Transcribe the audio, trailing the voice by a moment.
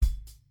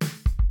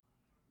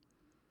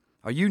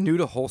Are you new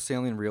to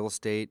wholesaling real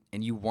estate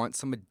and you want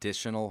some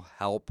additional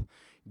help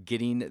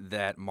getting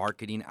that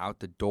marketing out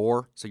the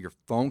door so your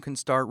phone can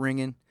start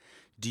ringing?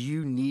 Do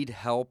you need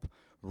help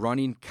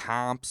running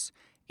comps,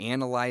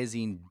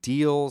 analyzing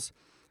deals,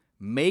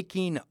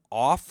 making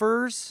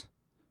offers?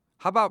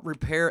 How about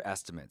repair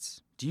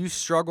estimates? Do you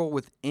struggle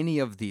with any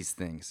of these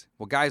things?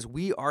 Well, guys,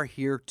 we are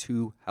here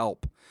to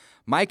help.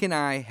 Mike and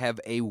I have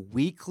a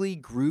weekly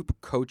group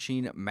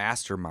coaching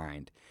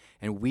mastermind,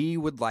 and we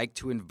would like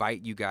to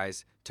invite you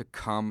guys to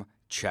come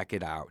check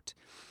it out.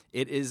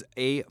 It is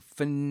a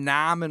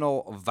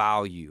phenomenal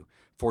value.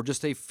 For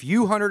just a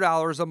few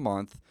 $100s a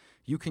month,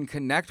 you can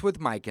connect with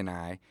Mike and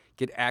I,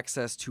 get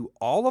access to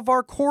all of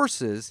our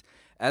courses,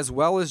 as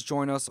well as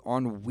join us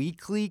on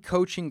weekly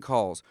coaching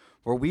calls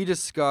where we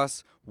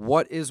discuss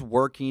what is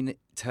working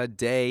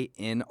today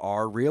in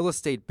our real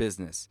estate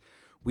business.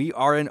 We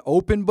are an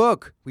open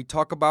book. We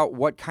talk about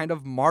what kind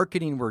of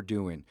marketing we're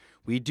doing.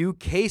 We do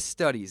case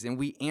studies, and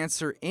we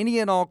answer any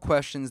and all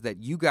questions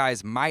that you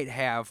guys might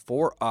have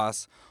for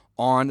us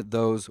on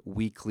those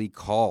weekly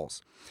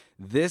calls.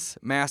 This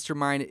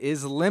mastermind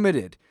is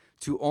limited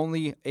to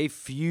only a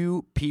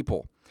few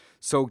people.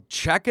 So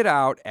check it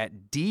out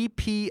at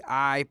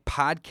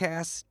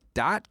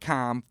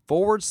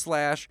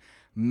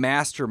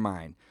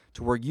dpipodcast.com/mastermind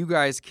to where you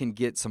guys can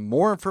get some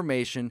more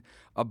information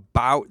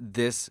about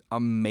this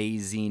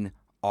amazing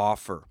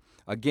offer.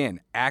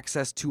 Again,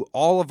 access to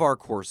all of our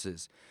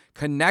courses.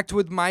 Connect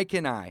with Mike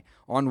and I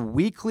on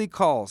weekly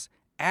calls.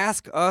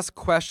 Ask us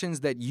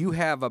questions that you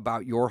have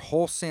about your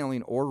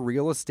wholesaling or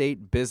real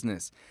estate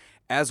business,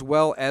 as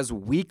well as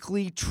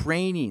weekly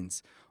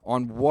trainings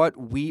on what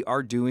we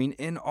are doing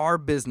in our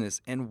business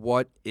and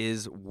what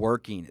is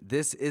working.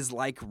 This is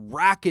like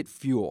rocket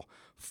fuel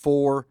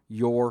for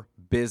your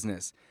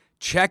business.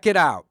 Check it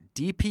out,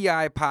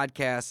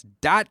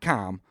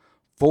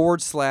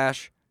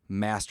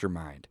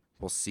 dpipodcast.com/mastermind.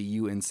 We'll see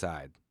you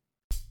inside.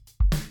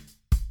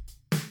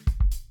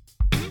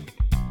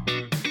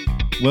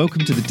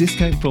 Welcome to the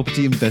Discount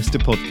Property Investor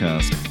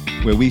Podcast,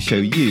 where we show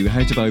you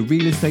how to buy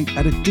real estate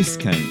at a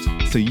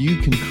discount so you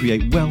can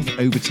create wealth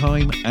over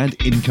time and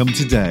income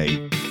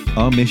today.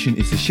 Our mission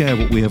is to share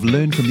what we have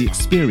learned from the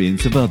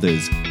experience of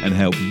others and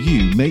help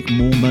you make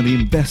more money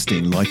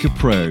investing like a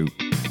pro.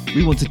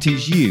 We want to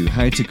teach you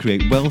how to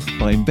create wealth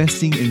by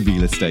investing in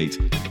real estate,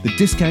 the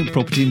Discount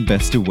Property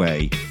Investor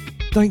way.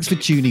 Thanks for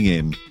tuning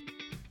in.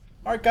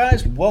 All right,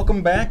 guys,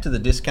 welcome back to the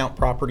Discount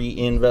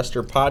Property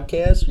Investor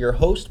Podcast. Your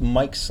host,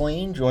 Mike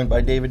Slane, joined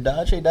by David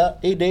Dodge. Hey,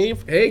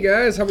 Dave. Hey,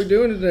 guys, how we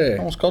doing today? I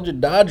almost called you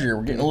Dodger.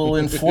 We're getting a little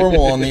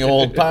informal on the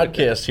old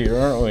podcast here,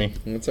 aren't we?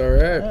 That's all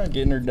right. Yeah,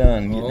 getting her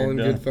done. All in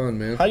good fun,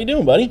 man. How you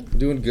doing, buddy?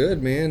 Doing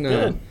good, man.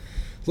 Good. A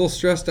little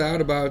stressed out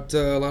about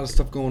a lot of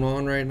stuff going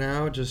on right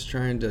now. Just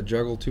trying to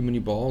juggle too many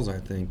balls, I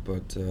think.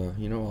 But,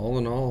 all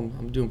in all,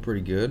 I'm doing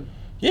pretty good.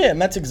 Yeah,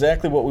 and that's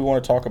exactly what we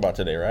want to talk about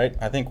today, right?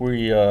 I think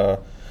we...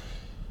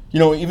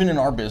 even in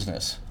our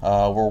business,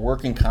 we're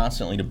working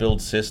constantly to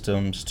build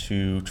systems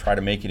to try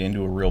to make it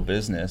into a real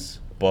business,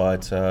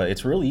 but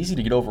it's really easy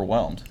to get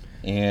overwhelmed.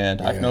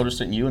 And I've noticed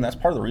it in you, and that's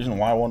part of the reason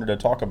why I wanted to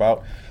talk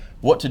about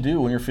what to do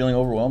when you're feeling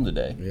overwhelmed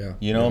today.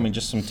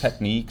 Just some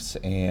techniques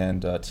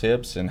and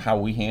tips and how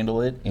we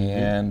handle it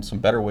and some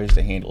better ways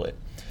to handle it.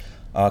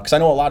 Because I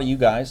know a lot of you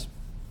guys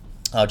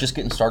just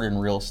getting started in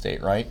real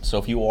estate, right? So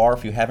if you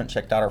haven't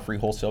checked out our free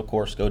wholesale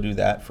course, go do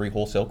that,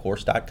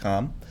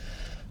 freewholesalecourse.com.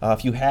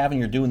 If you have and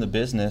you're doing the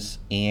business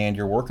and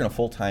you're working a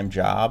full-time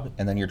job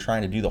and then you're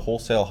trying to do the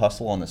wholesale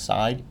hustle on the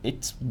side,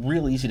 it's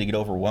real easy to get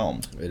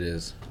overwhelmed. It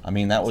is. I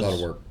mean, that was a lot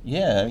of work.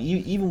 Yeah,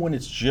 even when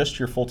it's just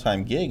your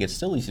full-time gig, it's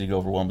still easy to get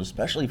overwhelmed,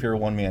 especially if you're a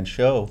one-man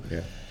show.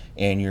 Yeah.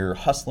 And you're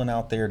hustling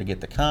out there to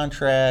get the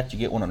contract, you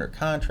get one under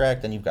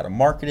contract, then you've got to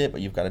market it, but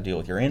you've got to deal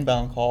with your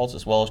inbound calls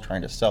as well as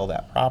trying to sell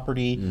that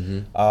property.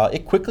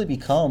 It quickly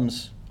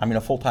becomes,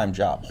 a full-time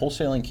job.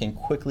 Wholesaling can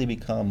quickly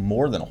become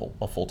more than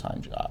a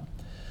full-time job.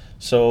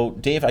 So,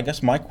 Dave, I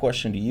guess my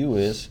question to you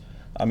is,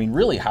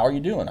 really, how are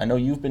you doing? I know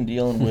you've been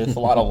dealing with a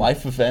lot of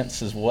life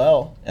events as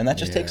well, and that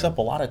just takes up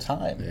a lot of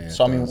time. Yeah,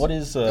 so, what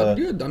is... I'm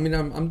good.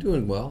 I'm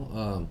doing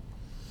well.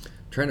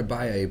 Trying to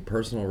buy a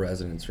personal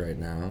residence right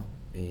now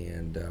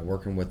and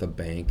working with a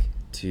bank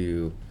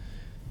to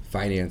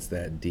finance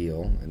that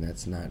deal, and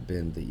that's not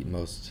been the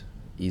most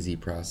easy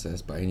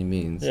process by any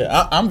means.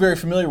 Yeah, I'm very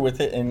familiar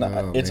with it, and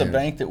it's a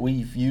bank that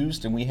we've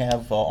used and we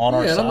have on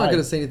our side. And I'm not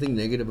going to say anything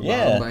negative about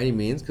them by any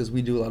means because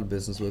we do a lot of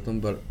business with them,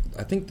 but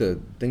I think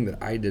the thing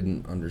that I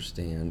didn't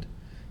understand,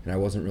 and I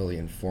wasn't really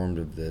informed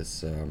of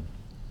this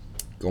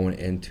going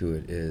into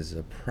it, is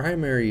a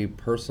primary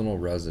personal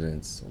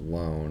residence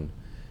loan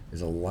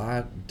is a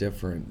lot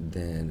different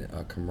than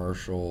a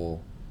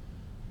commercial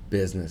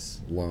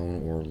business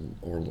loan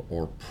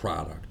or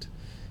product.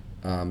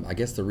 I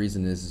guess the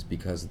reason is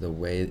because of the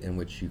way in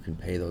which you can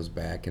pay those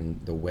back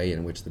and the way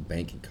in which the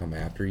bank can come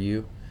after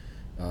you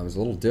is a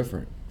little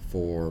different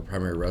for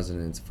primary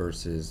residence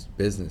versus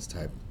business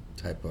type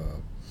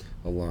of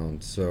a loan.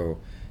 So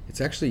it's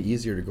actually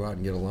easier to go out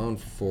and get a loan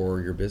for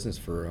your business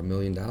for $1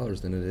 million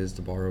than it is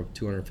to borrow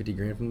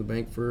 $250,000 from the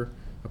bank for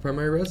a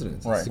primary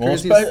residence. Right. Well,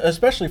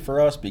 especially for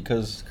us,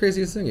 because it's the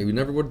craziest thing. You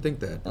never would think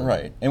that. But.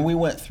 Right. And we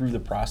went through the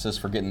process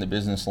for getting the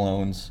business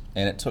loans,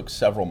 and it took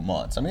several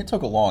months. I mean, it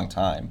took a long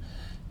time.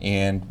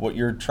 And what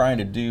you're trying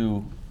to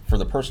do for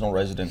the personal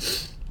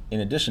residence, in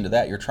addition to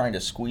that, you're trying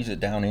to squeeze it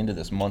down into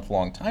this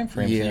month-long time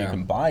frame so you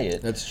can buy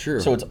it. That's true.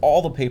 So it's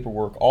all the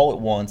paperwork all at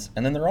once,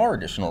 and then there are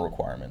additional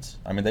requirements.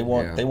 I mean, they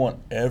want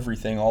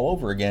everything all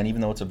over again, even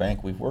though it's a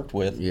bank we've worked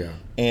with. Yeah.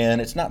 And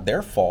it's not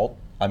their fault.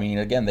 I mean,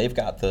 again, they've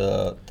got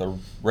the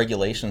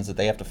regulations that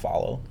they have to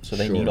follow, so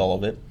they need all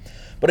of it.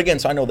 But again,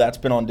 so I know that's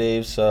been on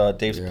Dave's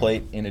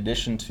plate, in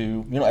addition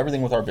to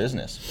everything with our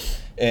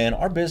business. And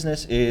our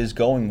business is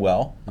going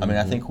well. I mean,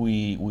 I think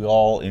we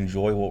all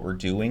enjoy what we're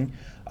doing.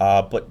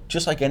 But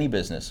just like any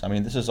business, I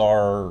mean, this is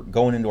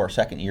going into our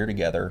second year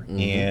together,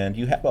 and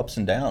you have ups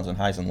and downs and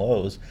highs and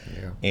lows.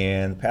 Yeah.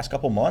 And the past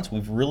couple months,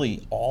 we've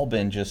really all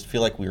been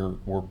feel like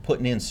we're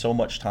putting in so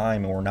much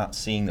time and we're not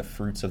seeing the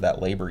fruits of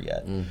that labor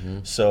yet.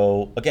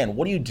 So again,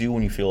 what do you do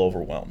when you feel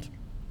overwhelmed?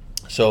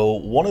 So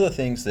one of the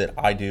things that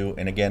I do,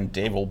 and again,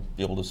 Dave will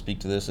be able to speak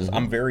to this, is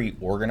I'm very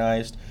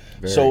organized.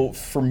 So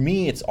for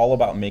me, it's all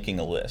about making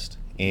a list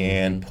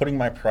and putting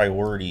my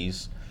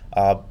priorities,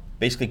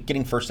 basically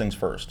getting first things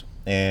first.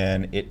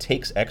 And it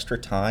takes extra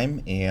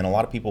time, and a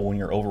lot of people, when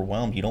you're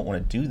overwhelmed, you don't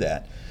want to do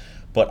that.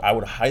 But I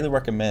would highly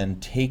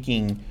recommend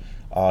taking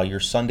your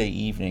Sunday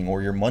evening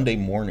or your Monday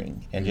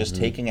morning and just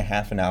taking a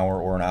half an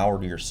hour or an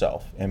hour to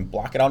yourself and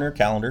block it on your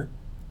calendar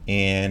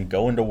and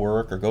go into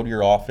work or go to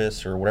your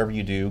office or whatever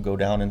you do, go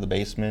down in the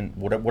basement,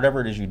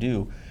 whatever it is you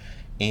do,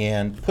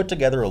 and put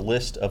together a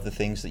list of the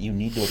things that you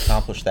need to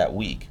accomplish that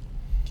week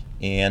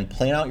and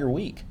plan out your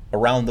week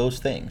around those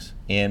things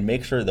and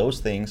make sure those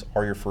things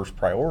are your first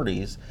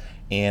priorities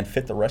and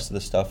fit the rest of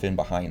the stuff in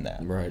behind that.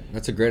 Right.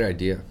 That's a great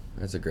idea.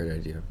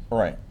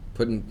 Right.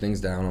 Putting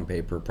things down on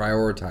paper,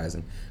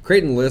 prioritizing.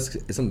 Creating lists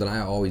is something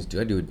I always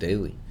do. I do it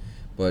daily.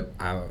 But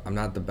I'm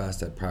not the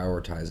best at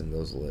prioritizing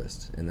those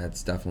lists. And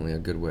that's definitely a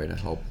good way to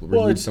help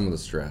reduce some of the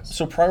stress.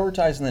 So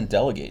prioritize and then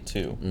delegate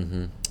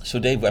too. So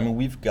Dave, I mean,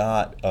 we've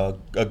got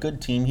a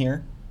good team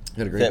here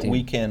that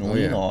we can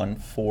lean on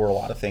for a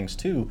lot of things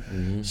too.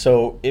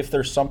 So if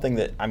there's something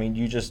that, I mean,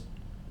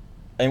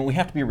 and we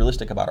have to be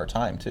realistic about our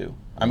time too.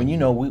 I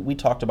mean, we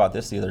talked about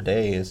this the other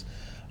day is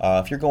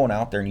if you're going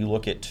out there and you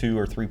look at 2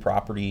 or 3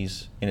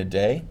 properties in a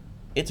day,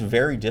 it's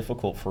very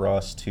difficult for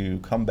us to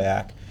come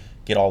back,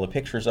 get all the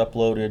pictures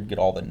uploaded, get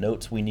all the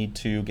notes we need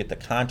to, get the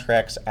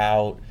contracts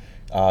out,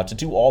 to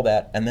do all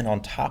that, and then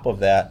on top of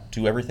that,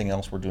 do everything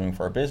else we're doing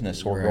for our business.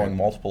 So we're growing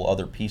multiple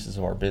other pieces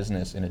of our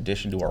business in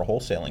addition to our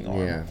wholesaling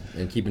arm. Yeah,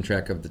 and keeping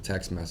track of the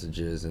text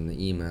messages and the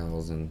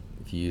emails, and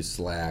if you use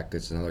Slack,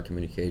 it's another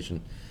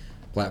communication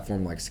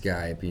platform like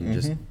Skype. And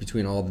just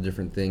between all the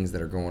different things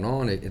that are going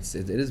on, it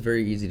is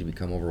very easy to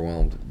become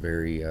overwhelmed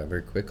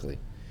very quickly.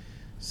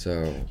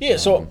 So yeah,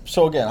 so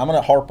again, I'm going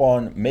to harp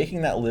on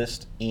making that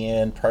list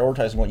and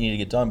prioritizing what you need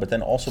to get done, but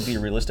then also be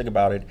realistic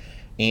about it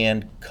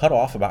and cut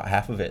off about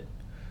half of it.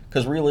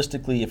 Because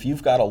realistically, if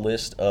you've got a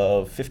list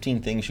of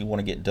 15 things you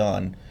want to get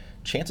done,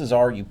 chances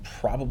are you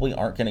probably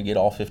aren't going to get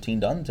all 15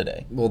 done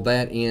today. Well,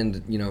 that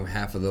and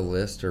half of the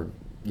list, or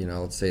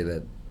let's say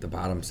that the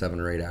bottom 7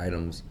 or 8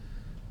 items,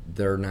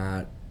 they're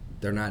not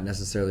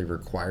necessarily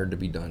required to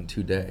be done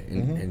today,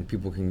 and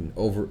people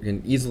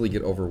can easily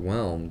get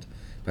overwhelmed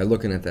by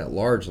looking at that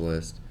large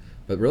list.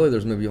 But really,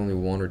 there's maybe only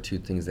 1 or 2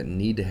 things that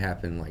need to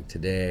happen, like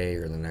today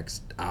or the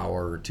next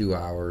hour or 2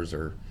 hours,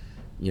 or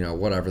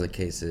whatever the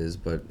case is,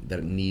 but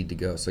that need to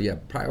go. So yeah,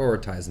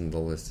 prioritizing the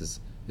list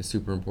is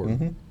super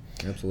important.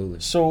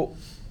 Absolutely. So,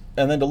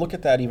 and then to look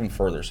at that even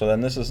further. So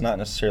then this is not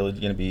necessarily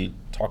going to be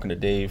talking to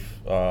Dave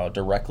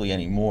directly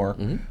anymore,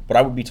 but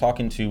I would be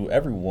talking to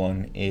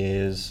everyone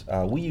is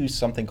we use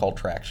something called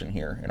Traction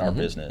here in our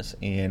business,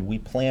 and we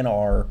plan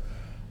our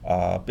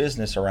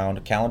business around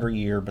a calendar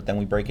year, but then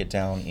we break it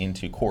down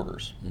into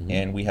quarters,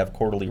 and we have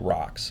quarterly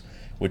rocks,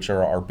 which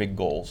are our big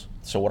goals.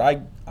 So what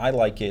I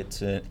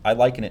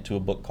liken it to a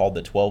book called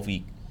the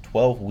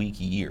 12-week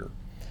year.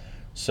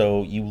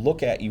 So you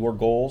look at your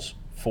goals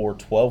for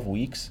 12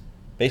 weeks.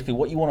 Basically,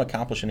 what you want to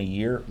accomplish in a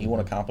year, you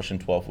want to accomplish in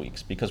 12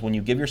 weeks. Because when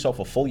you give yourself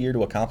a full year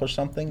to accomplish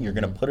something, you're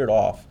going to put it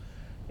off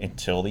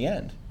until the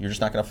end. You're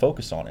just not going to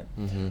focus on it.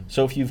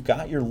 So if you've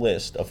got your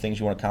list of things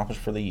you want to accomplish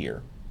for the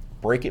year,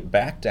 break it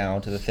back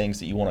down to the things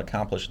that you want to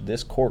accomplish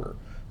this quarter.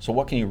 So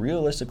what can you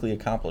realistically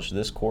accomplish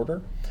this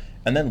quarter?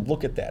 And then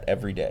look at that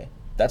every day.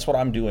 That's what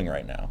I'm doing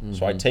right now.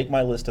 So I take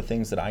my list of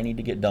things that I need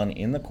to get done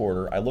in the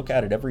quarter, I look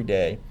at it every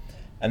day,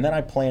 and then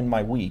I plan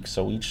my week.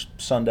 So each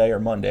Sunday or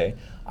Monday,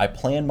 I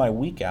plan my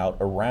week out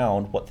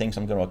around what things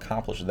I'm going to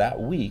accomplish that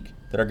week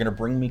that are going to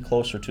bring me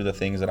closer to the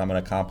things that I'm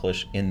going to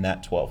accomplish in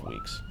that 12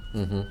 weeks.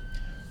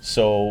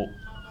 So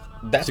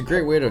that's a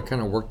great way to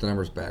kind of work the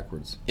numbers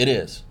backwards. It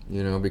is.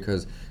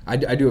 Because I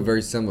do it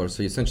very similar.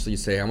 So essentially you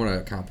say, I want to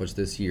accomplish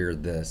this year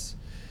this.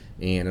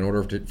 And in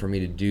order for me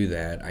to do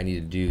that, I need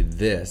to do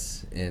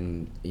this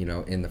in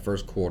the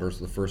first quarter,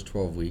 so the first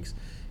 12 weeks.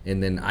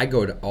 And then I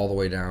go all the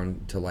way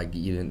down to like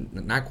even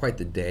not quite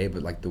the day,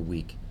 but like the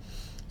week.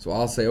 So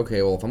I'll say,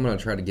 okay, well, if I'm going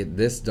to try to get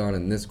this done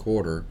in this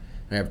quarter,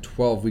 and I have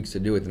 12 weeks to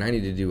do it, then I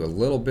need to do a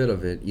little bit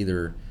of it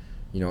either,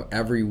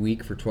 every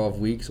week for 12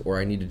 weeks, or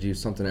I need to do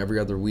something every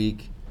other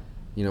week,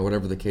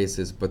 whatever the case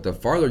is. But the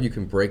farther you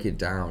can break it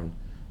down,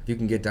 if you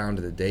can get down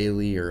to the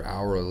daily or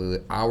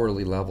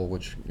hourly level,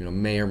 which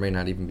may or may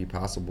not even be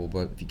possible,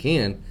 but if you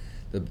can,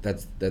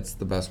 that's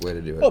the best way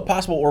to do it. Well,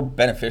 possible or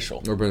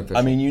beneficial.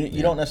 I mean,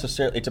 you don't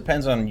necessarily. It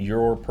depends on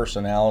your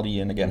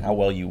personality and again how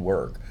well you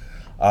work.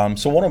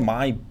 So one of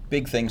my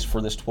big things for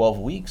this 12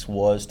 weeks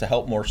was to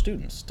help more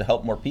students, to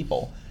help more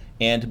people,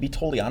 and to be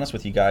totally honest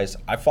with you guys,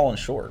 I've fallen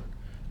short.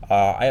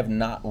 I have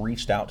not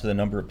reached out to the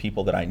number of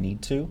people that I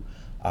need to.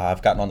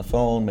 I've gotten on the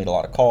phone, made a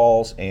lot of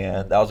calls,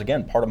 and that was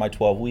again part of my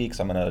 12 weeks.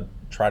 I'm going to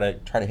try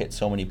to hit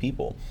so many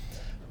people.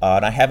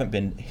 And I haven't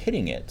been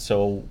hitting it.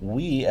 So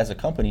we as a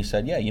company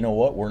said, yeah, you know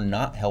what? We're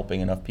not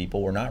helping enough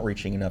people. We're not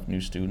reaching enough new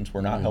students.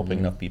 We're not helping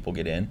enough people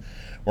get in.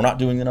 We're not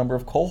doing the number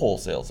of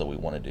co-wholesales that we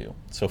want to do.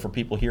 So for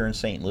people here in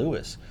St.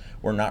 Louis,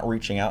 we're not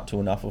reaching out to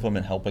enough of them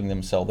and helping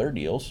them sell their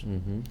deals.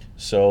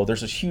 So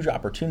there's this huge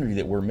opportunity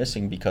that we're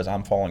missing because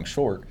I'm falling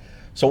short.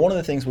 So one of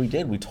the things we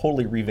did, we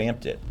totally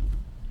revamped it.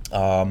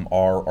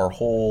 Our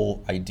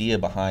whole idea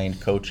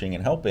behind coaching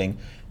and helping,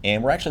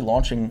 and we're actually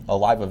launching a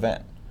live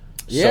event.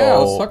 Yeah,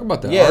 let's talk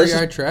about that.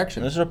 REI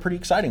Traction. This is a pretty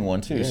exciting one,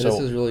 too. Yeah, this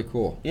is really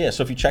cool. Yeah,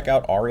 so if you check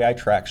out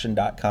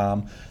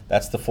reitraction.com,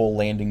 that's the full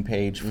landing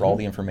page for all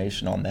the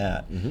information on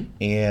that.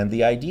 And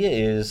the idea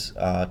is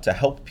to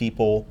help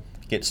people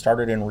get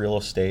started in real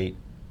estate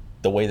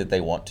the way that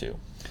they want to.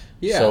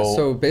 Yeah,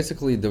 so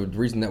basically the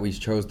reason that we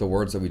chose the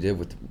words that we did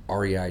with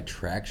REI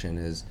Traction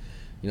is,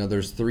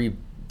 there's three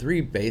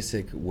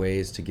basic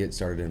ways to get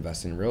started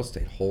investing in real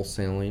estate: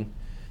 wholesaling,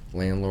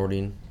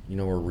 landlording,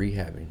 or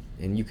rehabbing.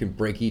 And you can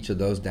break each of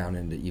those down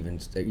into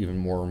even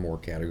more and more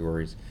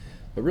categories.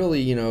 But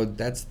really,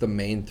 that's the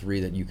main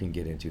three that you can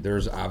get into.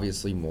 There's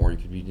obviously more. You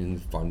could be in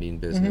the funding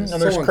business.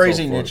 And there's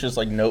crazy niches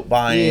like note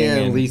buying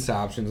and lease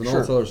options and all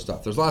this other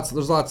stuff. There's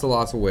lots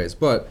of ways.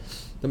 But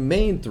the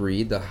main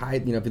three, the high,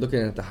 if you're looking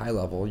at the high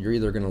level, you're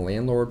either going to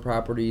landlord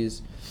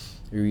properties,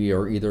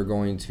 you're either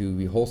going to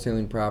be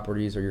wholesaling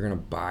properties, or you're going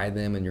to buy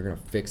them and you're going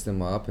to fix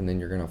them up and then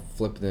you're going to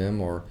flip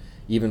them, or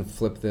even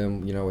flip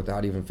them,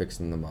 without even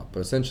fixing them up. But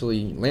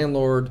essentially,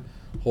 landlord,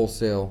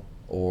 wholesale,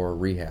 or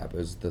rehab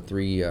is the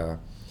three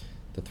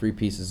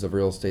pieces of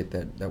real estate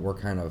that we're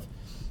kind of,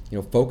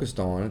 focused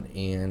on.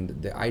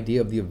 And the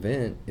idea of the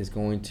event is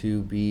going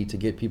to be to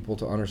get people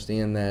to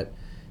understand that,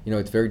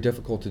 it's very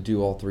difficult to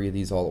do all three of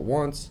these all at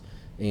once.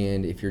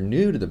 And if you're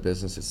new to the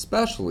business,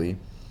 especially,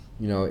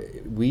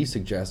 we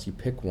suggest you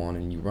pick one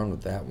and you run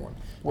with that one.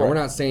 Right. Now, we're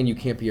not saying you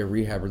can't be a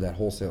rehabber that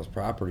wholesales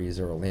properties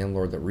or a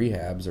landlord that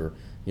rehabs or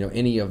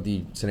any of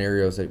the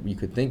scenarios that you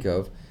could think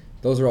of.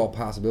 Those are all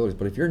possibilities.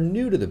 But if you're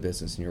new to the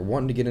business and you're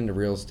wanting to get into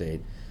real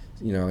estate,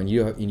 and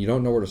you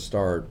don't know where to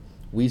start,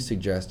 we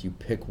suggest you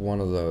pick one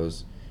of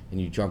those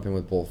and you jump in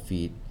with both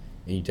feet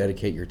and you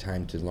dedicate your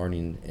time to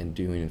learning and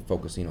doing and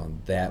focusing on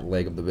that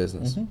leg of the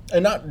business.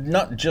 And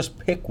not just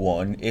pick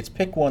one, it's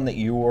pick one that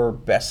you're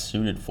best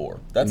suited for.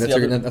 That's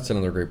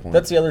another great point.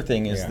 That's the other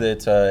thing is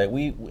that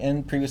we,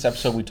 in previous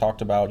episode, we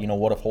talked about,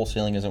 what if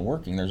wholesaling isn't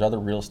working? There's other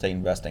real estate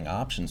investing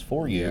options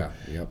for you. Yeah,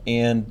 yep.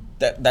 And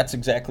that's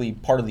exactly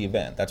part of the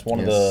event. That's one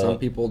of the... Some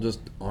people just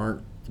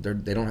aren't,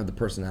 they don't have the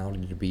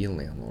personality to be a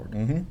landlord,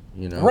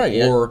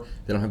 Right, or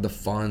they don't have the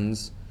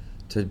funds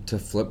to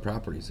flip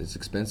properties. It's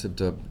expensive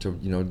to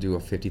do a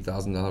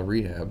 $50,000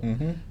 rehab.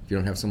 If you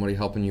don't have somebody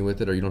helping you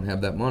with it, or you don't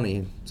have that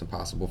money, it's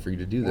impossible for you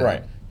to do that.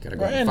 Right. You gotta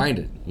go and find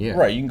it. Yeah.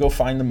 Right. You can go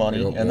find the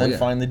money and then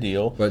find the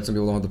deal. But some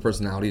people don't have the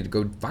personality to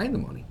go find the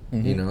money.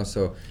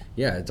 So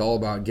it's all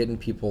about getting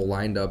people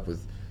lined up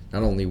with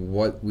not only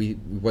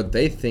what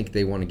they think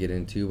they want to get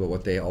into, but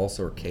what they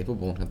also are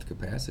capable and have the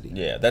capacity.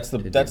 Yeah, that's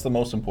the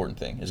most important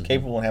thing, is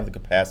capable and have the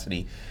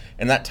capacity.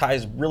 And that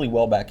ties really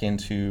well back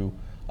into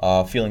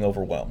feeling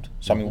overwhelmed.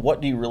 So I mean, what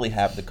do you really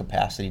have the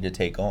capacity to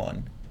take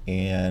on?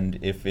 And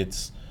if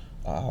it's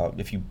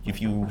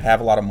if you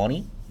have a lot of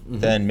money,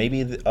 then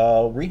maybe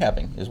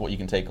rehabbing is what you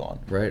can take on.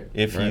 Right.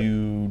 If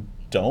you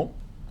don't,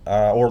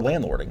 or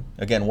landlording,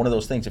 again, one of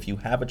those things. If you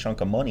have a chunk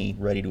of money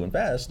ready to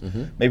invest,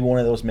 maybe one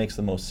of those makes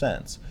the most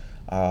sense.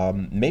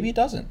 Maybe it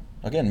doesn't.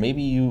 Again,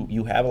 maybe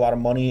you have a lot of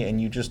money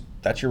and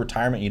that's your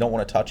retirement. You don't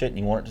want to touch it, and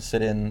you want it to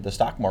sit in the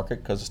stock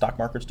market because the stock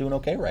market's doing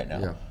okay right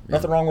now.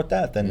 Nothing wrong with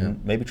that.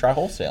 Then maybe try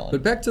wholesaling.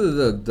 But back to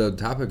the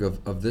topic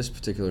of this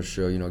particular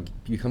show,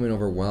 becoming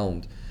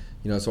overwhelmed.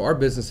 So our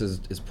business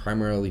is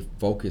primarily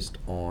focused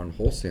on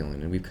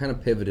wholesaling, and we've kind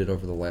of pivoted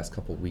over the last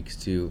couple of weeks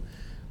to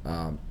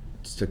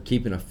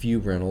keeping a few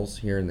rentals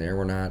here and there.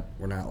 We're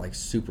not like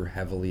super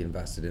heavily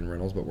invested in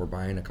rentals, but we're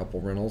buying a couple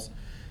rentals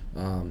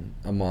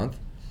a month.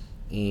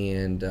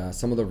 And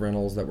some of the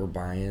rentals that we're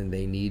buying,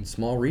 they need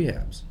small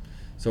rehabs.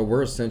 So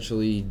we're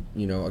essentially,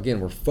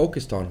 again, we're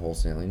focused on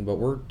wholesaling, but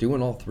we're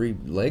doing all three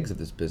legs of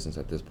this business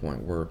at this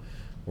point. We're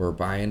We're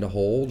buying to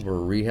hold, we're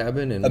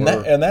rehabbing,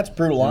 and that's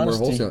brutal and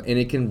honesty. And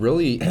it can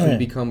really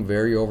become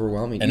very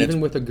overwhelming, and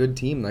even with a good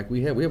team like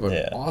we have. We have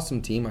an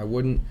awesome team. I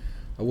wouldn't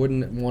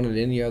want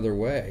it any other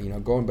way.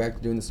 Going back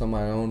to doing this on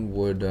my own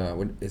would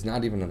is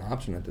not even an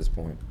option at this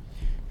point.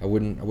 I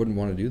wouldn't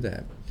want to do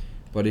that,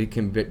 but it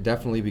can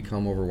definitely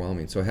become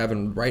overwhelming. So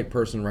having right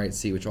person, right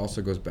seat, which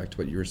also goes back to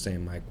what you were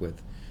saying, Mike,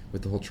 with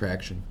the whole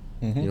traction,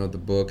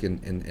 the book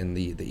and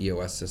the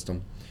EOS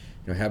system.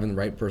 Having the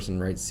right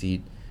person, right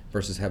seat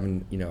versus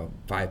having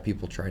 5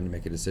 people trying to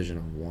make a decision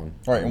on one.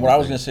 Right, and what I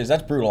was going to say is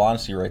that's brutal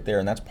honesty right there,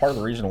 and that's part of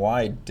the reason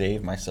why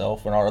Dave,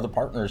 myself, and our other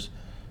partners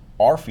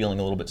are feeling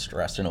a little bit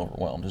stressed and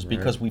overwhelmed, is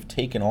because we've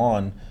taken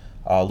on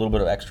a little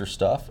bit of extra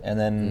stuff, and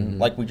then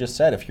like we just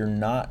said, if you're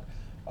not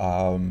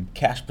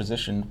cash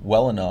positioned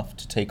well enough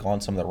to take on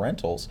some of the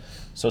rentals,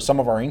 so some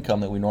of our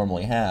income that we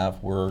normally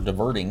have, we're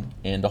diverting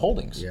into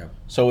holdings. Yeah.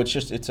 So it's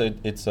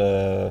there's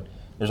a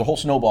whole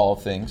snowball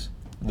of things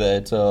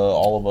that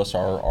all of us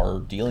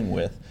are dealing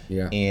with.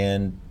 Yeah.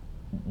 And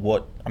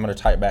what I'm going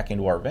to tie it back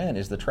into our event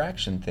is the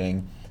traction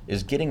thing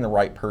is getting the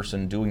right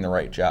person doing the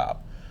right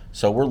job.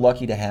 So we're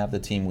lucky to have the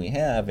team we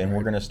have, and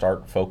we're going to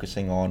start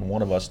focusing on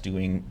one of us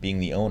being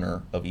the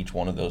owner of each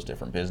one of those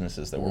different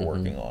businesses that we're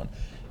working on.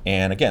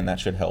 And again, that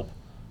should help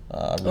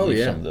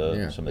relieve some of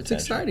the some It's tension.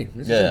 exciting.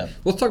 Yeah.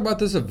 Let's talk about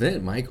this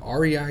event, Mike.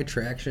 REI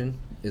Traction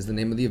is the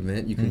name of the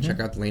event. You can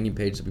check out the landing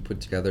page that we put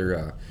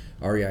together,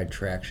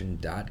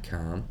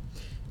 reitraction.com.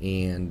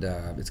 And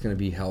it's going to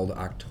be held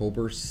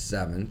October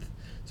 7th.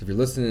 So if you're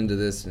listening to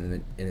this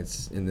and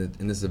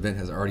this event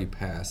has already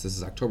passed, this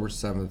is October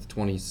 7th,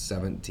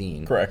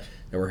 2017. Correct.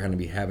 That we're going to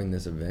be having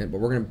this event, but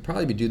we're going to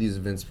probably do these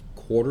events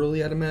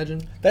quarterly, I'd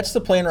imagine. That's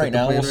the plan right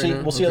now. We'll see.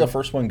 We'll see how Okay. the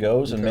first one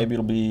goes, and maybe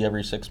it'll be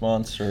every 6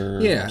 months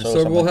or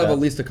so we'll have that. at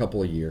least a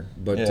couple a year.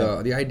 But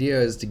the idea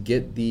is to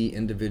get the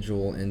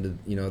individual into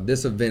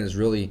this event is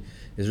really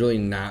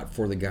not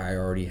for the guy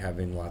already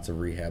having lots of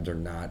rehabs, or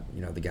not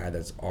the guy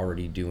that's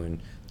already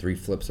doing 3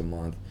 flips a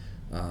month.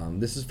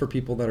 This is for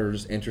people that are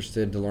just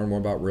interested to learn more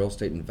about real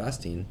estate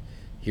investing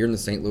here in the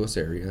St. Louis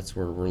area. That's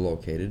where we're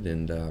located,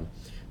 and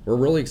we're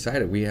really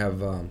excited. We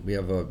have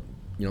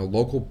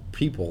local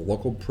people,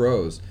 local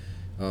pros,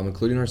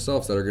 including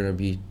ourselves, that are going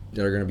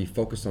to be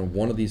focused on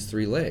one of these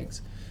 3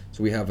 legs.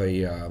 So we have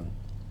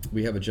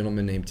a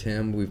gentleman named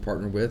Tim we've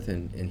partnered with,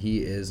 and he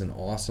is an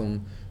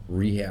awesome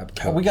rehab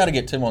coach. We got to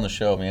get Tim on the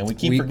show, man. We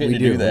keep forgetting to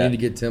do that. We need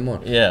to get Tim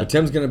on. Yeah. But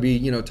Tim's going to be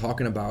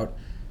talking about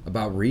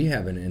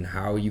rehabbing and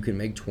how you can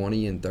make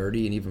 $20,000 and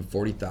 $30,000 and even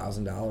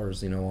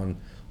 $40,000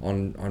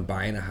 on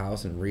buying a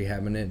house and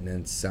rehabbing it and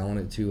then selling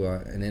it to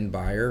an end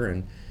buyer.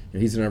 And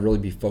he's going to really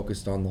be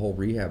focused on the whole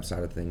rehab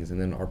side of things. And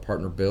then our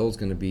partner Bill's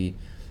going to be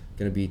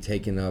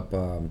taking up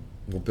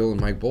Bill and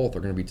Mike both are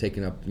going to be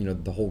taking up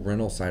the whole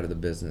rental side of the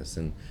business,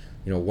 and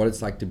what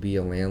it's like to be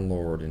a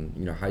landlord,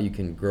 and how you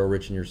can grow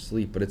rich in your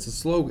sleep. But it's a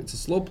slow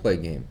play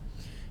game.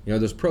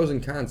 There's pros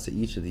and cons to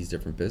each of these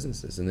different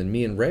businesses. And then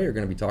me and Ray are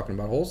going to be talking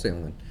about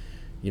wholesaling,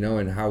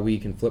 and how we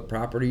can flip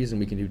properties, and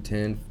we can do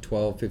 10,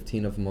 12,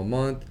 15 of them a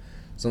month.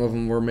 Some of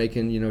them we're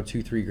making,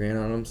 $2-3 grand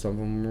on them. Some of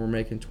them we're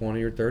making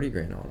 20 or 30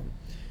 grand on them.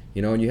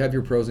 And you have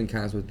your pros and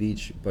cons with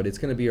each, but it's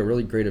going to be a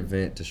really great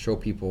event to show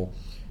people,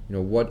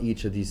 what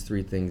each of these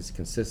 3 things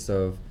consists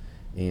of,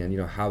 and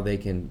how they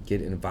can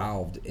get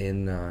involved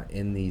in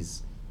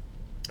these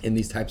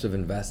types of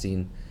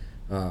investing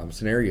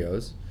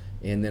scenarios.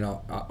 And then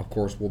of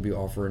course we'll be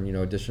offering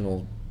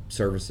additional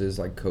services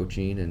like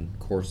coaching and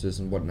courses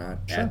and whatnot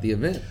at the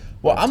event.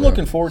 Well, I'm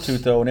looking forward to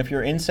it, though, and if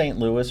you're in St.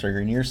 Louis or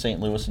you're near St.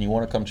 Louis and you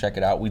want to come check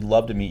it out, we'd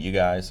love to meet you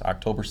guys.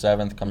 October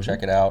 7th, come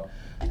check it out.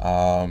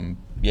 We're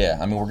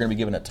going to be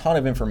giving a ton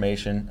of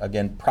information.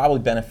 Again, probably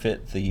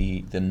benefit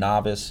the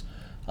novice,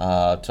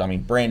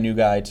 brand new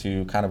guy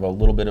to kind of a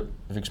little bit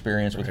of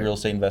experience with real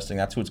estate investing.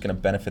 That's who it's going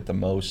to benefit the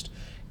most.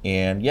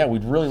 And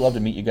we'd really love to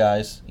meet you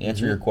guys,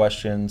 answer your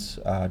questions,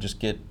 just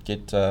get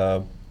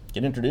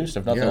introduced,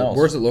 if nothing else.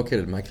 Where's it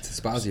located, Mike? It's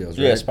Spazios, right?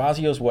 Yeah,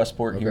 Spazios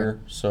Westport here.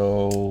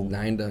 So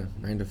 9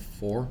 to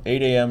 4.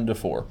 8 a.m. to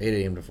 4. 8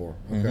 a.m. to 4.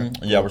 Okay.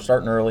 Cool. Yeah, we're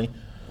starting early.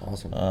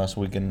 Awesome. So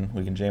we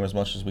can jam as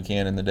much as we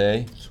can in the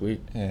day.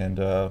 Sweet. And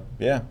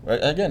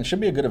again, it should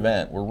be a good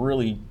event. We're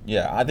really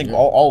I think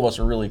all of us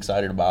are really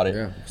excited about it.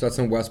 Yeah. So that's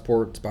in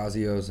Westport,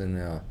 Spazios,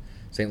 in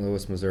St.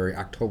 Louis, Missouri,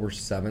 October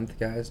 7th,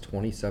 guys,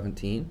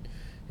 2017.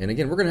 And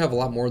again, we're going to have a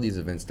lot more of these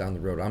events down the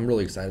road. I'm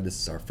really excited. This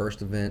is our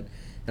first event.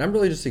 And I'm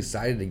really just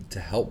excited to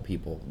help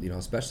people,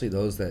 especially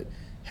those that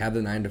have the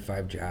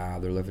 9-to-5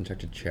 job, they're living check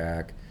to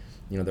check,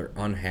 they're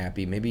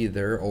unhappy. Maybe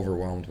they're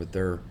overwhelmed with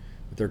their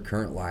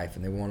current life,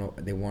 and they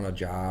want a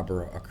job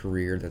or a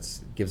career that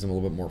gives them a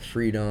little bit more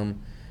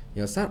freedom.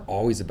 It's not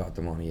always about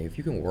the money. If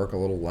you can work a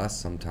little less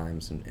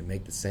sometimes and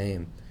make the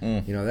same,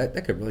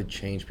 that could really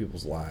change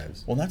people's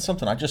lives. Well, that's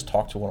something I just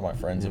talked to one of my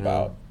friends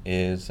about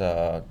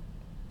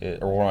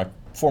or one of my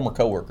former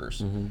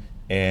coworkers.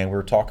 And we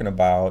were talking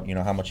about,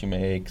 how much he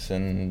makes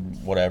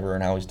and whatever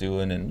and how he's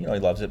doing, and, he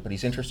loves it, but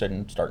he's interested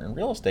in starting in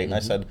real estate. And I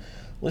said,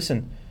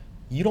 listen,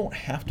 you don't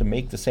have to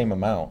make the same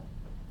amount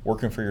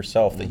working for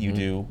yourself that you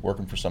do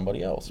working for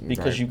somebody else,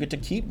 because Right. you get to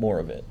keep more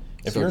of it.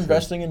 If So you're true.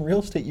 investing in real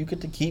estate, you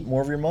get to keep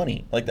more of your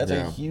money. Like, that's a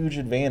Yeah. huge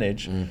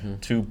advantage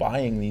to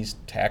buying these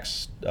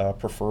tax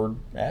preferred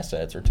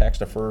assets or tax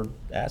deferred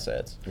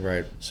assets.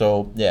 Right.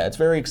 So yeah, it's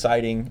very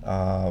exciting.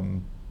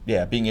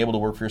 Being able to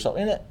work for yourself,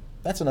 and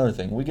that's another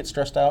thing. We get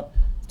stressed out.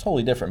 It's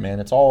totally different, man.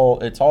 It's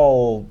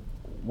all.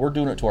 We're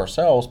doing it to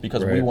ourselves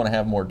because we Right. want to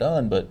have more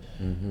done. But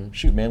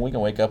shoot, man, we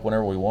can wake up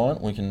whenever we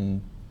want. We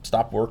can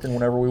stop working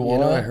whenever we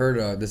want. You know, I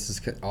heard this is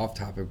off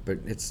topic, but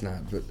it's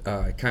not.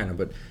 But kind of.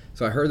 But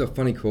so I heard a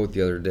funny quote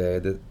the other day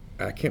that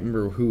I can't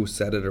remember who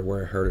said it or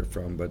where I heard it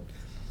from, but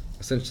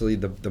essentially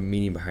the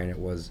meaning behind it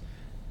was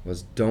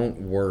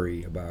don't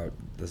worry about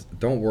this.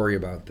 Don't worry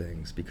about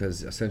things,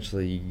 because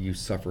essentially you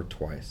suffer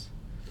twice.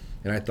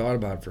 And I thought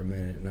about it for a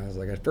minute, and I was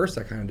like, at first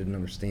I kind of didn't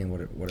understand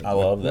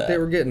what they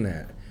were getting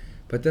at.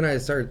 But then I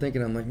started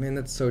thinking, I'm like, man,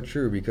 that's so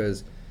true,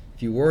 because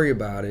if you worry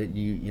about it,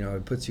 you know,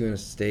 it puts you in a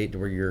state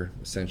where you're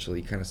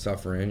essentially kind of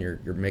suffering.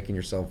 You're making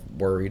yourself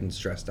worried and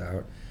stressed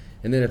out.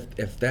 And then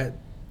if that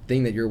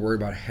thing that you're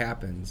worried about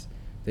happens,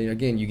 then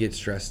again you get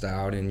stressed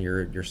out and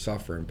you're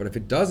suffering. But if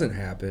it doesn't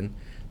happen,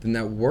 then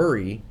that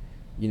worry,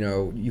 you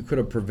know, you could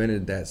have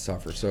prevented that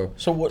suffer. So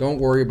don't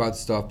worry about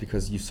stuff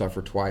because you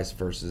suffer twice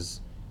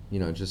versus, you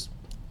know, just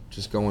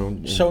going.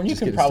 And so, and you just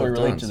can getting probably stuff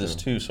relate done, to this so.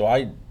 too. So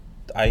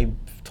I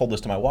told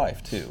this to my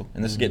wife too,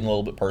 and this is getting a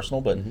little bit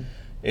personal, but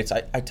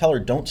I tell her,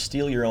 don't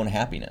steal your own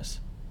happiness.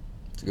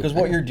 Because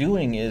what you're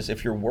doing is,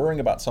 if you're worrying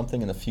about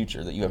something in the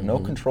future that you have no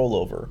control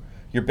over,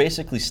 you're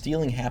basically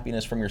stealing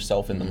happiness from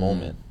yourself in the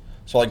moment.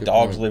 So like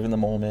dogs live in the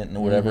moment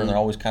and whatever, and they're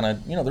always kind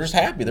of, you know, they're just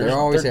happy. They're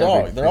always happy.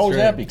 Dogs. They're always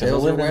happy because they're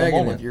Tails are living in the wagging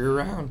moment. if you're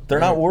around. They're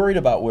not worried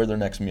about where their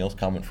next meal's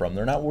coming from.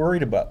 They're not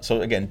worried about.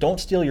 So again, don't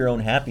steal your own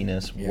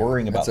happiness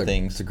worrying about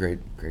things. It's a great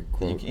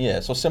quote.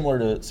 Yeah. So similar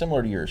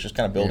to yours, just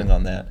kind of building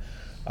on that.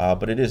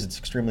 But it's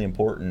extremely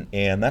important,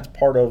 and that's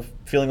part of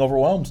feeling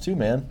overwhelmed too,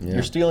 man. Yeah.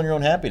 You're stealing your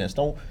own happiness.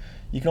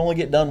 You can only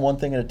get done one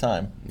thing at a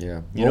time.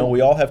 Yeah. You know,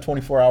 we all have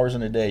 24 hours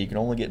in a day. You can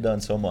only get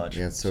done so much.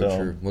 Yeah, it's so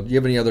true. Well, do you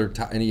have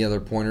any other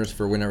pointers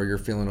for whenever you're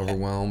feeling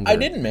overwhelmed? I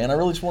didn't, man. I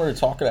really just wanted to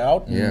talk it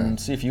out and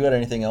see if you had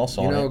anything else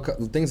on it. You know,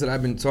 things that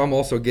I've been. So I've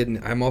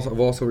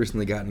also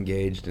recently got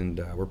engaged, and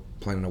we're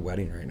planning a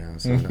wedding right now.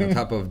 So on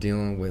top of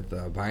dealing with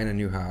buying a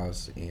new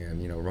house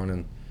and, you know,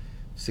 running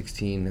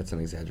 16, that's an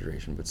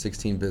exaggeration, but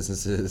 16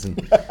 businesses,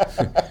 and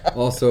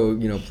also,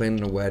 you know,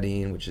 planning a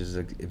wedding, which is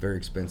a very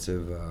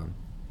expensive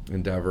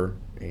endeavor,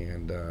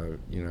 and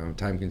you know,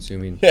 time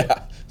consuming.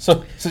 Yeah.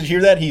 So did you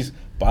hear that? He's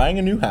buying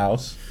a new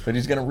house that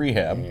he's going to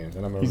rehab. Yeah,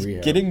 then I'm gonna he's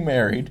rehab. getting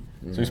married,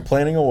 so he's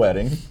planning a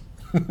wedding.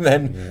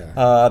 Then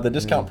the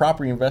discount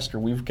property investor,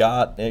 we've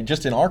got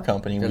just in our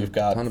company, we've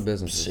got a ton of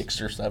businesses.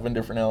 6 or 7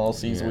 different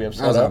LLCs that we have I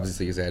set was up.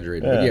 obviously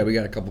exaggerating, but yeah, we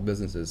got a couple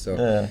businesses.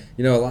 So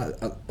you know, a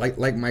lot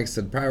like Mike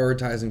said,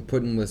 prioritizing,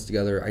 putting lists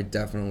together. I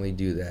definitely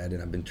do that,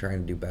 and I've been trying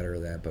to do better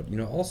at that. But you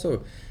know,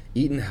 also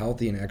eating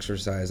healthy and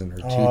exercising are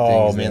two things.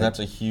 Oh man, that's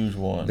a huge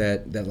one.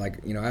 That like,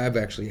 you know, I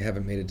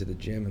haven't made it to the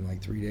gym in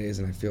like 3 days,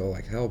 and I feel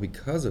like hell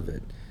because of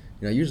it.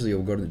 You know, usually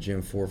I'll go to the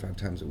gym 4 or 5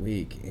 times a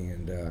week,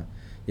 and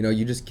you know,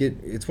 you just get.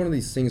 It's one of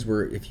these things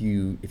where if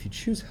you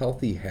choose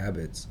healthy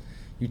habits,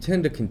 you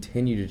tend to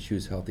continue to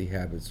choose healthy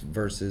habits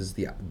versus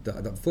the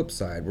flip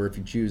side, where if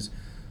you choose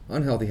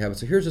unhealthy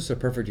habits. So here's just a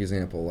perfect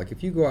example. Like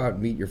if you go out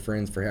and meet your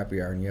friends for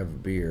happy hour and you have a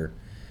beer,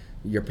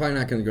 you're probably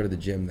not going to go to the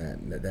gym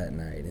that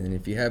night. And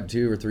if you have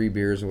 2 or 3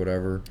 beers or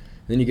whatever,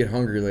 then you get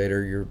hungry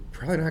later, you're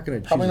probably not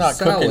going to choose a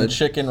salad. Cooking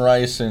chicken,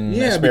 rice, and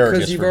yeah, asparagus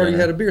because you've for already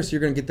dinner. had a beer, so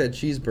you're going to get that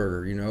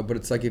cheeseburger, you know. But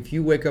it's like if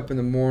you wake up in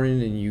the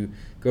morning and you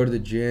go to the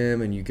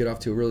gym and you get off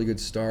to a really good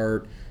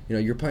start, you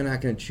know, you're probably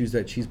not going to choose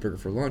that cheeseburger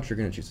for lunch. You're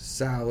going to choose a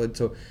salad.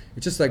 So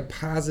it's just like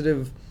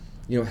positive,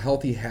 you know,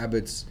 healthy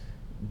habits.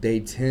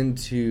 They tend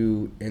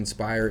to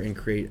inspire and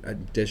create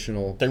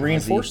additional. They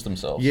reinforce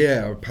themselves.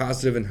 Yeah, or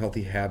positive and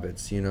healthy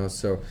habits, you know.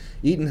 So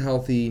eating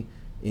healthy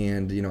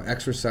and, you know,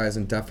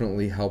 exercising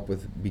definitely help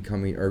with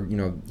becoming, or, you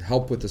know,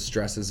 help with the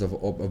stresses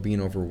of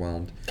being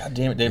overwhelmed. God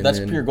damn it, Dave. And That's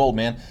then- pure gold,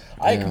 man.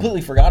 I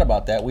completely forgot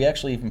about that. We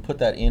actually even put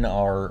that in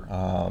our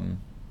home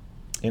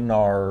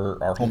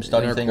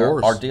study our thing,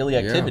 course. our daily Yeah,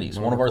 activities.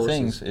 one One of of our our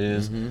courses. things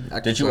is,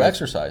 Mhm. did you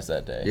Exercise. exercise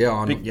that day?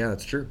 Yeah, yeah,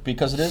 that's true.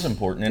 Because it is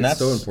important. And It's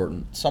that's so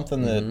important.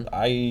 something that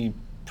I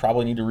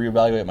probably need to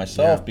reevaluate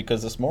myself, Yeah.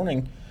 because this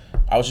morning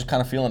I was just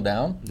kind of feeling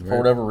down for Right.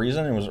 whatever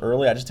reason. It was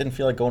early. I just didn't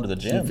feel like going to the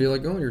You gym. feel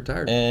like going, you're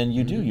tired. And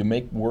you do. You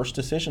make worse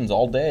decisions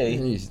all day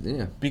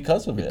Yeah.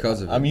 because of it.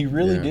 Because of I mean, you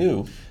really yeah.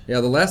 do. Yeah,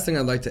 the last thing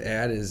I'd like to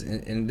add is,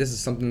 and this is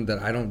something that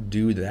I don't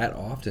do that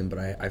often, but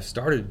I've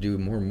started to do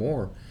more and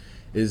more,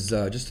 is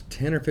just a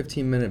 10 or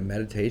 15 minute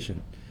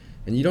meditation.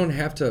 And you don't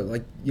have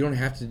to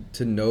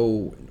to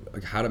know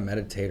like how to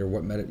meditate or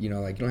what you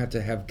know, like you don't have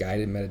to have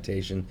guided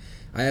meditation.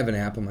 I have an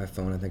app on my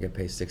phone. I think I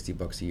pay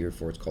 $60 a year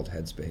for. It's called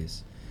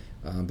Headspace.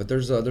 But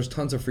there's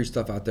tons of free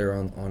stuff out there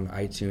on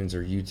iTunes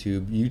or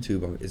YouTube.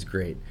 YouTube is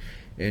great.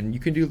 And you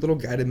can do little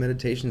guided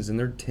meditations, and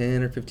they're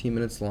 10 or 15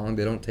 minutes long.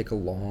 They don't take a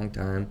long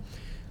time.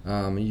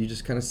 And you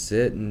just kind of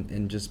sit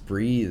and just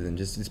breathe, and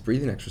just these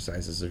breathing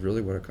exercises is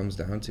really what it comes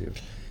down to.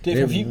 Dave,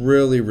 and it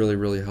really, really,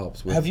 really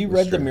helps with. Have you with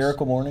read stress. The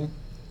Miracle Morning?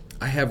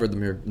 I have read the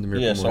Miracle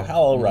Morning. Yeah, so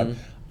Hal Elrod.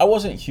 I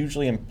wasn't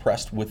hugely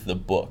impressed with the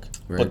book,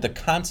 Right. but the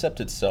concept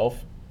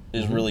itself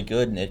is really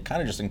good, and it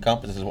kind of just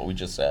encompasses what we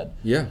just said.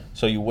 Yeah.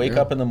 So you wake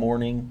up in the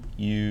morning,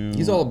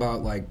 He's all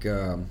about like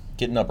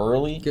getting up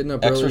early,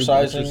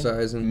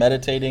 exercising,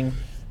 meditating,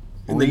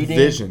 and reading, then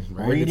vision,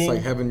 right? reading, It's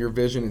like having your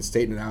vision and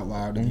stating it out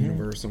loud in the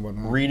universe and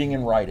whatnot. reading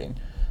and writing.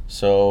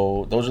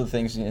 So those are the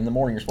things in the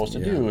morning you're supposed to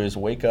Yeah. do: is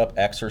wake up,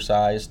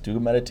 exercise, do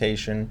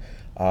meditation,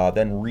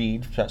 then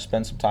read,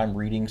 spend some time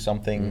reading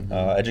something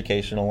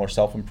educational or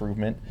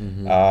self-improvement,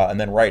 and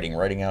then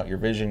writing out your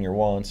vision, your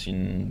wants,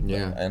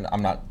 and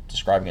I'm not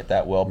describing it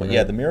that well, but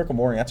yeah, The Miracle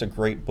Morning, that's a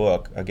great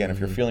book. Again, if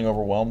you're feeling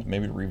overwhelmed,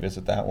 maybe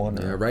revisit that one.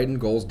 Yeah, writing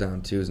goals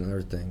down too is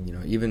another thing. You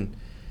know,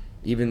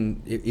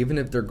 even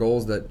if they're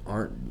goals that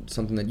aren't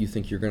something that you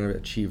think you're going to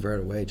achieve right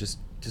away, just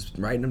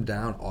writing them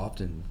down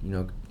often. You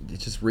know, it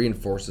just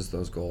reinforces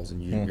those goals,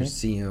 and you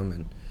see them.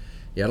 And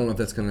yeah, I don't know if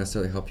that's going to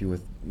necessarily help you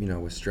with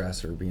with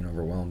stress or being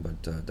overwhelmed,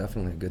 but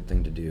definitely a good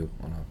thing to do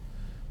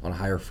on a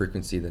higher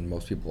frequency than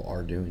most people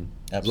are doing.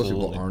 Absolutely.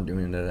 Most people aren't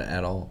doing it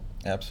at all.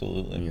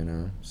 Absolutely.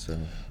 So.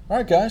 All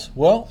right, guys.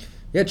 Well,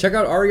 yeah, check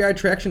out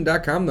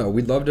reitraction.com, though.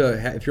 We'd love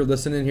to, if you're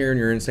listening here and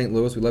you're in St.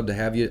 Louis, we'd love to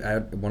have you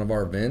at one of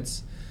our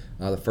events.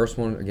 The first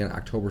one, again,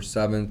 October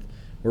 7th.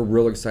 We're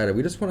real excited.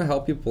 We just want to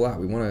help people out.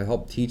 We want to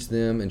help teach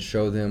them and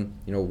show them,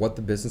 what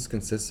the business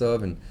consists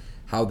of and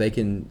how they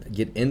can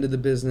get into the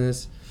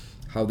business,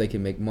 how they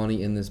can make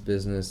money in this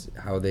business,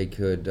 how they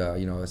could,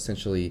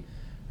 essentially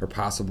or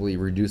possibly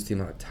reduce the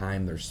amount of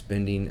time they're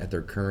spending at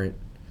their current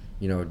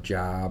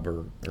job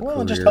or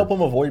career. Just help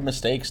them avoid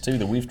mistakes too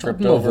that we've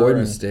tripped Help them over.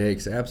 avoid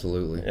mistakes,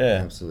 absolutely.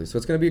 Yeah. Absolutely. So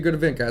it's going to be a good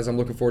event, guys. I'm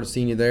looking forward to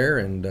seeing you there.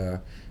 And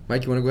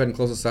Mike, you want to go ahead and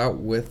close us out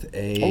with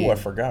a I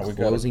forgot. We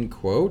closing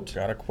quote?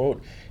 Got a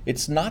quote.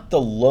 It's not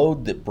the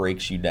load that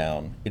breaks you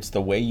down. It's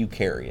the way you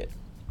carry it.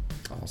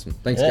 Awesome.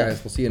 Thanks, Yeah.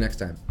 guys. We'll see you next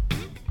time.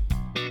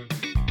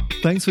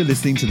 Thanks for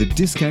listening to the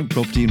Discount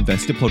Property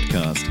Investor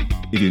Podcast.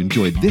 If you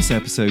enjoyed this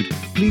episode,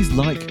 please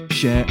like,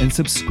 share, and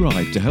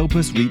subscribe to help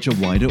us reach a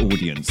wider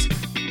audience.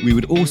 We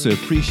would also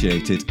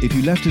appreciate it if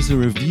you left us a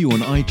review on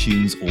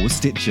iTunes or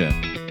Stitcher.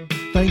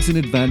 Thanks in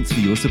advance for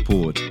your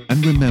support.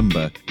 And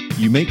remember,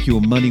 you make your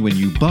money when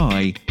you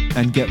buy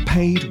and get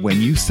paid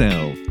when you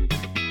sell.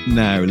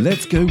 Now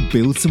let's go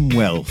build some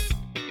wealth.